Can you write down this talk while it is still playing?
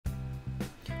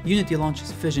Unity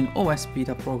launches VisionOS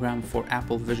beta program for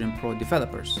Apple Vision Pro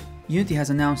developers. Unity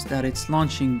has announced that it's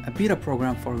launching a beta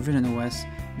program for VisionOS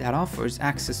that offers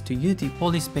access to Unity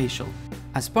Polyspatial.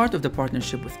 As part of the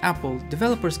partnership with Apple,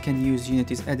 developers can use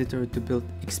Unity's editor to build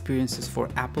experiences for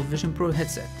Apple Vision Pro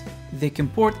headset. They can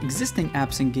port existing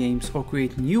apps and games or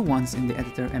create new ones in the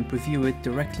editor and preview it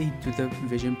directly to the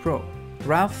Vision Pro.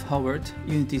 Ralph Howard,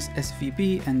 Unity's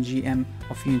SVP and GM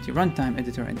of Unity Runtime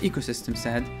Editor and Ecosystem,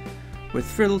 said, "We're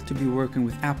thrilled to be working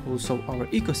with Apple so our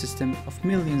ecosystem of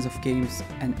millions of games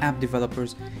and app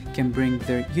developers can bring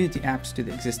their Unity apps to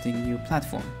the existing new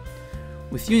platform.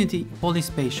 With Unity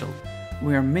Polyspatial,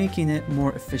 we are making it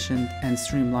more efficient and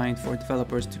streamlined for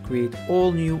developers to create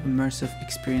all new immersive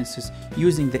experiences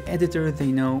using the editor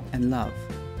they know and love.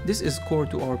 This is core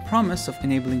to our promise of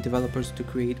enabling developers to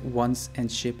create once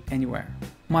and ship anywhere."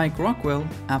 Mike Rockwell,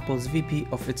 Apple's VP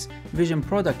of its Vision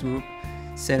Product Group,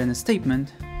 said in a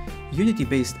statement,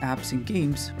 "Unity-based apps and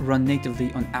games run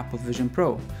natively on Apple Vision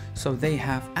Pro, so they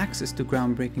have access to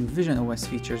groundbreaking VisionOS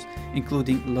features,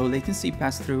 including low latency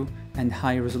pass-through and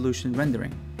high-resolution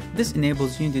rendering. This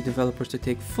enables Unity developers to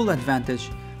take full advantage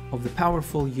of the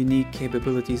powerful, unique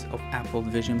capabilities of Apple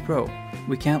Vision Pro.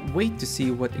 We can't wait to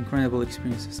see what incredible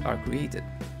experiences are created."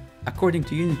 According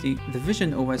to Unity, the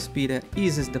VisionOS beta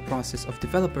eases the process of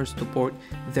developers to port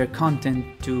their content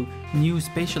to new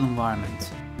spatial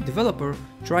environments. Developer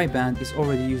Triband is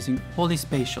already using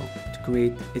Polyspatial to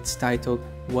create its title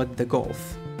 "What the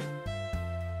Golf."